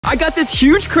I got this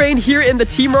huge crane here in the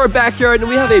Team Roar backyard, and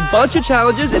we have a bunch of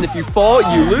challenges, and if you fall,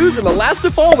 you lose, and the last to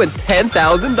fall wins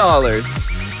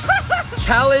 $10,000.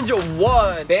 Challenge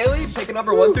 1. Bailey, pick a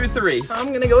number 1 through 3.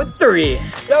 I'm gonna go with 3.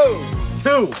 Go.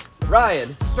 2.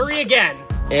 Ryan. 3 again.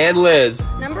 And Liz.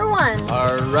 Number 1.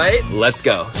 All right, let's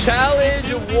go.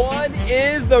 Challenge 1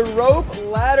 is the rope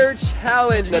ladder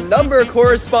challenge. The number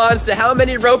corresponds to how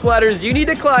many rope ladders you need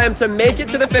to climb to make it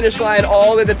to the finish line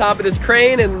all at the top of this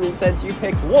crane. And since you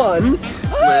picked 1, Liz,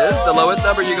 the lowest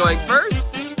number, you're going first.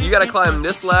 You gotta climb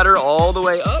this ladder all the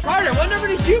way up. Carter, what number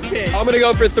did you pick? I'm gonna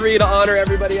go for 3 to honor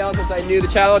everybody else. Since I knew the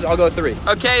challenge, I'll go 3.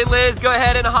 Okay, Liz, go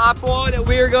ahead and hop on, and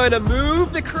we're going to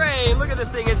move the crane. Look at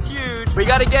this thing, it's huge. We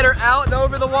gotta get her out and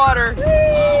over the water.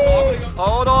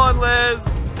 Hold on, Liz.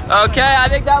 Okay, I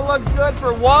think that looks good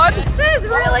for 1. This is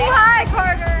really high,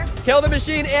 Carter. Kill the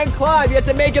machine and climb. You have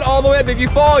to make it all the way up. If you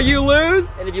fall, you lose.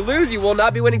 And if you lose, you will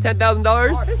not be winning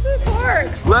 $10,000. This is hard.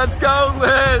 Let's go,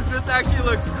 Liz. This actually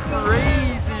looks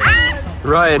crazy.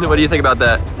 Ryan, what do you think about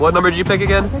that? What number did you pick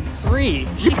again? 3.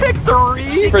 You picked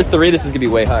 3? For 3, this is gonna be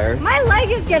way higher. My leg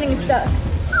is getting stuck.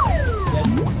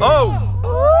 Oh!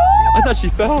 I thought she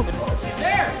fell. She's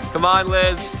there. Come on,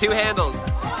 Liz. 2 handles.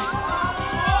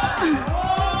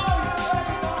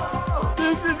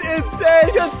 This is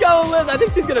insane. Let's go, Liz. I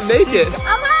think she's gonna make it.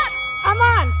 I'm on. I'm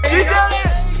on. She did it.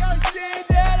 She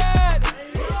did it.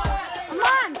 Come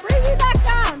on. Bring me back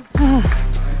down.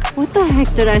 What the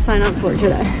heck did I sign up for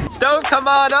today? Stone, come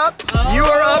on up. You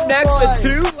are up next with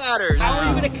 2 ladders. How are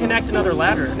you gonna connect another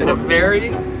ladder? In a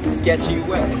very sketchy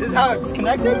way. This is how it's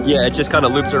connected? Yeah, it just kind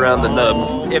of loops around the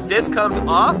nubs. If this comes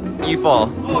off, you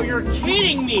fall. Oh, you're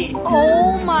kidding me.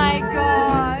 Oh my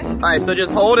gosh. All right, so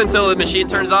just hold until the machine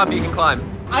turns off and you can climb.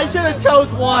 I should have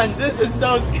chose 1. This is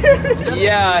so scary.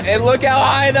 Yeah, and look how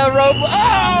high the rope.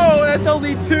 Oh, that's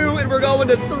only 2 and we're going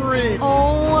to 3.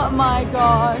 Oh my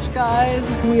gosh, guys.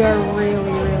 We are really,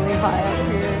 really high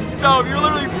up here. No, you're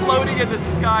literally floating in the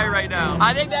sky right now.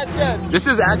 I think that's good. This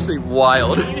is actually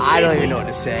wild. I don't even know what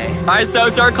to say. All right, so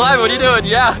start climbing. What are you doing?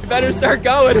 Yeah, you better start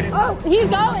going. Oh, he's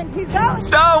going. He's going.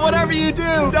 Stone, whatever you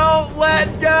do, don't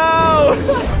let go.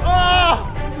 Oh!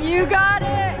 You got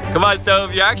it. Come on,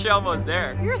 Stone, you're actually almost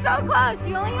there. You're so close.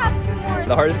 You only have 2 more.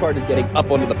 The hardest part is getting up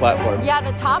onto the platform. Yeah,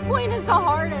 the top point is the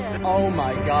hardest. Oh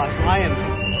my gosh, I am.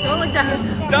 Don't look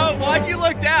down. Stone, why'd you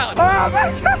look down? Oh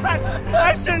my god!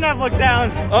 I shouldn't have looked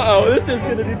down. Uh-oh, this is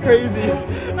gonna be crazy.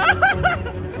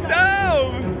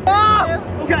 Stone! Oh!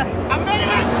 Okay, I made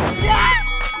it! Yes!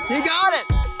 He got it!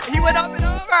 He went up and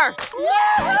over!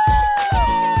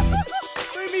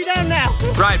 Bring me down now.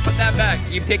 Ryan, put that back.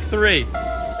 You pick 3.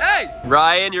 Hey!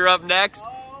 Ryan, you're up next.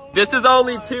 This is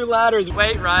only 2 ladders.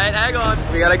 Wait, Ryan, hang on.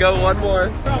 We gotta go 1 more.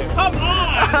 Come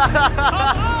on! Come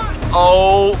on!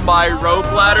 Oh, my rope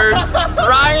ladders.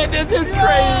 Ryan, this is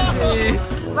crazy.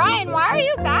 Ryan, why are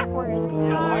you backwards?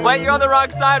 Wait, you're on the wrong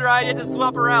side, Ryan. You have to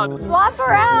swap around. Swap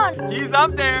around. He's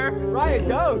up there. Ryan,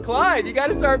 go. Clyde, you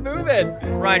gotta start moving.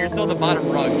 Ryan, you're still on the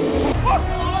bottom rung.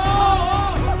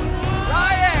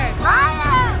 Ryan!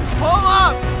 Ryan! Pull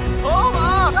up! Pull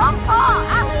up! Don't fall.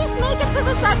 At least make it to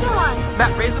the second one.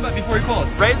 Matt, raise him up before he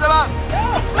falls. Raise him up!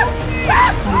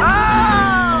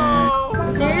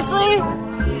 Oh! Seriously?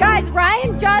 Guys,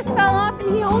 Ryan just fell off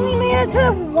and he only made it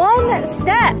to 1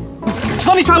 step. Just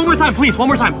let me try 1 more time, please. 1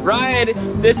 more time. Ryan,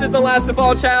 this is the last to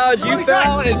fall challenge. You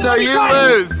fell, and so you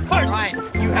lose. Ryan,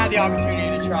 you had the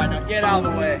opportunity to try. Now get out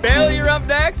of the way. Bailey, you're up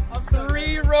next.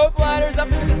 3 rope ladders up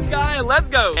into the sky, and let's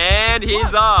go. And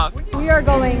he's off. We are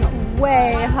going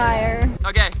way higher.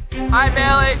 Okay. Hi,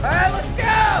 Bailey. All right, let's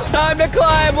go. Time to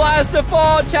climb. Last to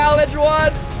fall. Challenge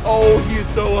 1. Oh, he's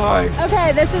so high.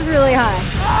 Okay, this is really high.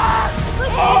 This looks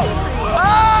easy for you.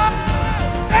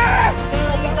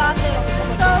 Bailey, you got this. You're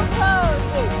so close.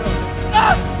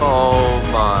 Oh,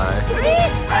 my.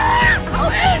 Reach there!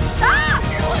 Please stop!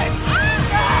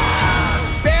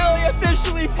 Bailey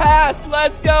officially passed.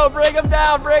 Let's go. Bring him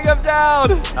down. Bring him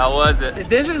down. How was it? If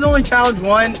this is only challenge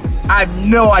 1, I have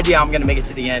no idea I'm gonna make it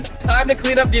to the end. Time to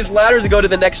clean up these ladders and go to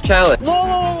the next challenge. Whoa, whoa,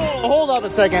 whoa, whoa, hold up a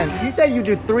second. You said you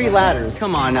do 3 ladders.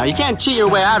 Come on now, you can't cheat your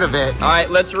way out of it. All right,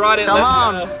 let's run it. Come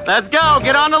on, let's go.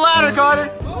 Get on the ladder, Carter.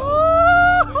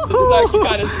 This is actually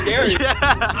kind of scary.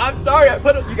 Yeah. I'm sorry I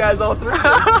put you guys all through this.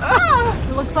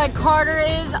 It looks like Carter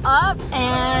is up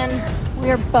and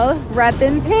we're both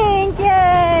repping pink,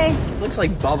 yay! Looks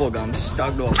like bubblegum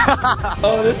stuck to him.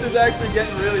 Oh, this is actually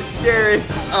getting really scary.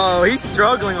 Oh, he's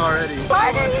struggling already.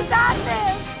 Carter, you got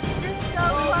this! You're so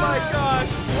close. Oh my gosh.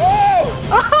 Whoa!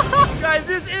 Guys,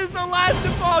 this is the last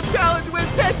to fall challenge with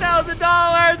 $10,000.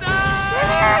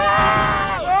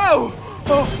 Oh!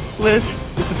 Oh, Liz,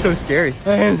 this is so scary.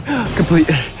 And complete.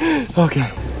 Okay.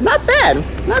 Not bad.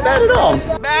 Not bad at all.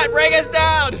 Matt, bring us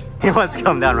down. He wants to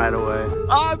come down right away.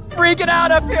 I'm freaking out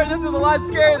up here. This is a lot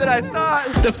scarier than I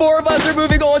thought. The 4 of us are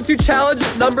moving on to challenge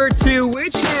number 2,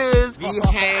 which is the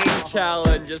hang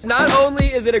challenge. Not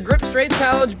only is it a grip straight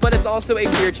challenge, but it's also a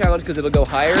fear challenge because it'll go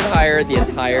higher and higher the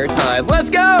entire time.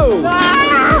 Let's go!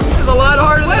 Ah! This is a lot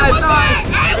harder than I thought.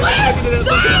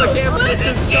 This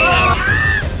is cheating.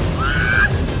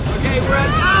 Okay, we're at,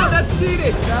 oh, that's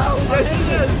cheating. No, yes,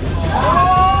 it is.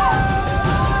 Oh!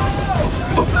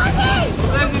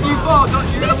 If you fall,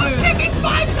 you're gonna lose. This is kicking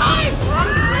 5 times!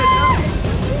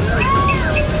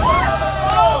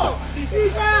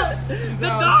 He's out! The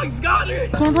dog's got her!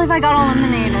 Can't believe I got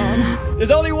eliminated.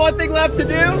 There's only one thing left to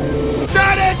do.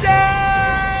 Start it down!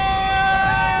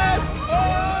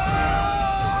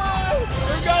 Oh!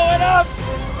 We're going up!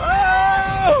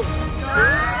 Oh!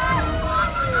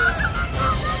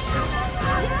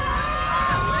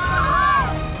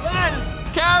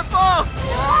 Careful!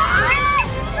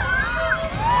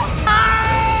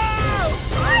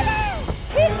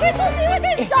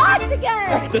 His dogs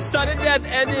again! The sudden death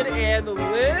ended and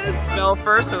Liz fell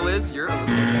first, so Liz, you're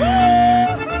eliminated.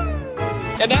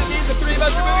 And that means the 3 of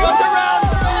us are moving on to round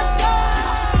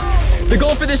 3. The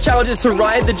goal for this challenge is to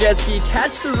ride the jet ski,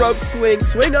 catch the rope swing,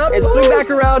 swing up and swing back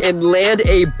around and land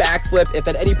a backflip. If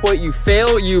at any point you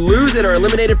fail, you lose and are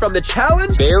eliminated from the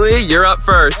challenge. Bailey, you're up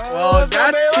first. Well,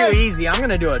 that's too easy. I'm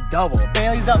gonna do a double.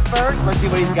 Bailey's up first. Let's see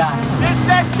what he's got. This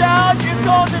next challenge is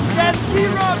called the jet ski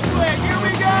rope swing. Here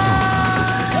we go!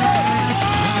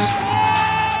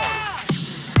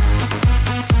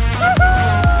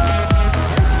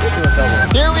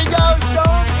 Here we go,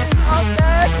 Stone is up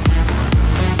next.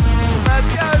 Let's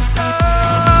go, Stone.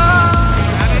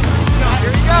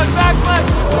 Here he goes, backflip.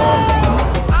 Oh,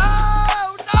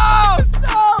 no,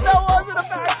 Stone, that wasn't a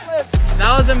backflip.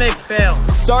 That was a McFail.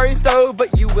 Sorry, Stone, but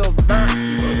you will not.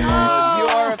 You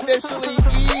are officially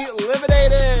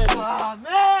eliminated. Oh,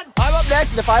 man. I'm up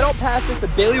next, and if I don't pass this,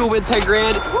 then Bailey will win 10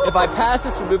 grand. If I pass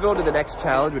this, we're moving on to the next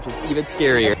challenge, which is even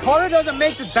scarier. If Carter doesn't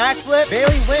make this backflip,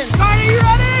 Bailey wins. Carter, you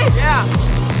ready? Yeah.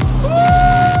 Woo!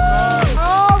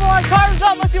 Oh boy, Carter's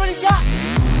up. Let's see what he's got.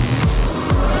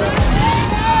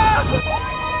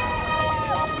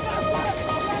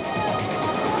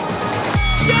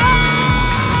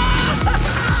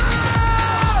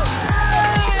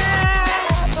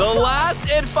 The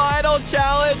last and final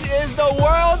challenge is the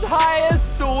world's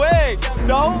highest swing.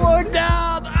 Don't look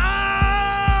down.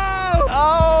 Oh!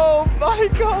 Oh my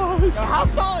gosh. How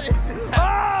solid is this? Oh,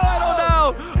 I don't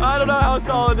know. I don't know how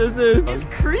solid this is. It's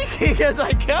creaking as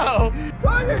I go.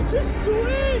 Carter, just swing,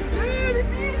 man.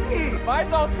 It's easy.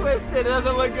 Mine's all twisted. It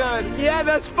doesn't look good. Yeah,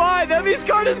 that's fine. That means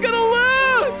Carter's gonna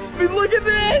lose. I mean, look at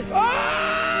this.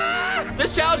 Ah!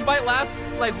 This challenge might last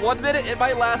like 1 minute. It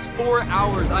might last 4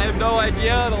 hours. I have no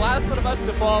idea. The last one of us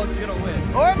to fall is gonna win.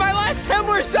 Or it might last 10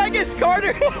 more seconds,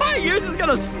 Carter. Yours is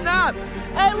gonna snap.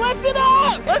 Hey, lift it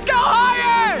up. Let's go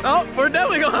higher. Oh, we're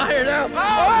definitely going higher now.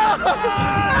 Oh.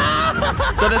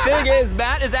 So the thing is,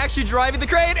 Matt is actually driving the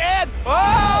crane and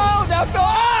oh, that felt,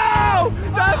 oh,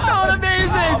 that felt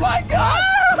amazing. Oh my God.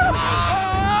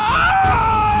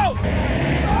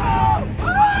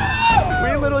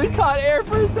 We literally caught air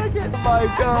for a second. Oh my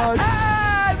gosh.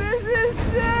 Ah, this is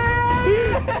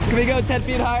sick. Can we go 10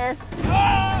 feet higher?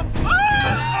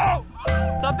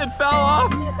 Something fell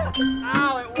off.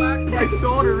 Ow, it whacked my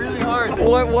shoulder really hard.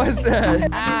 What was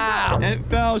that? Ow. It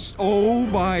fell. Oh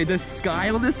my, the sky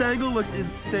on this angle looks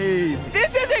insane.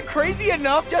 This isn't crazy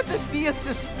enough just to see us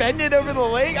suspended over the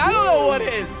lake. I don't know what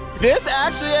is. This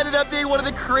actually ended up being one of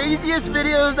the craziest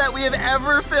videos that we have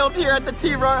ever filmed here at the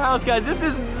Team Rock House, guys. This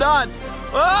is nuts.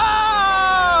 Oh!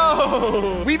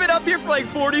 We've been up here for like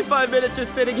 45 minutes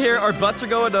just sitting here. Our butts are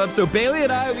going up. So Bailey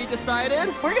and I, we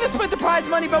decided We're gonna split the prize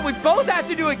money, but we both have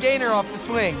to do a gainer off the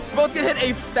swings. we're both gonna hit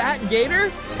a fat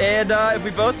gainer. And if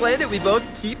we both land it, we both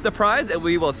keep the prize and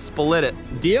we will split it.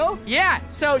 Deal? Yeah,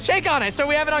 so shake on it so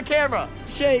we have it on camera.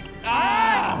 Shake.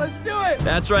 Ah, let's do it.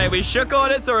 That's right. We shook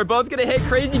on it, so we're both gonna hit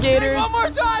crazy gainers. One more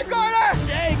time, Carter.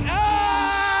 Shake.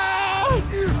 Ah!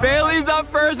 Bailey's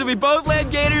up first, and we both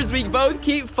land gainers. We both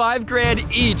keep 5 grand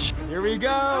each. Here we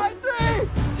go. 3,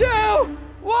 2,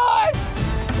 1.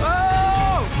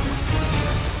 Whoa!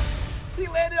 He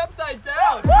landed upside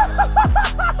down.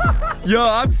 Yo,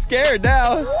 I'm scared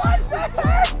now. What the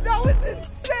heck? That was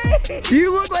insane.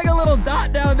 You look like a little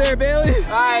dot down there, Bailey.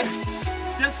 All right,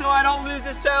 just so I don't lose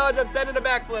this challenge, I'm sending a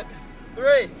backflip.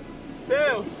 3, 2,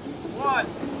 1.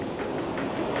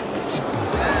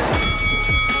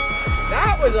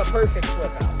 That was a perfect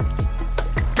flip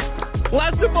out.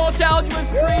 Last the Fall Challenge was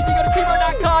crazy. Go to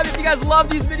teamrock.com if you guys love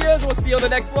these videos. We'll see you on the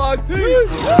next vlog.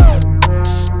 Peace.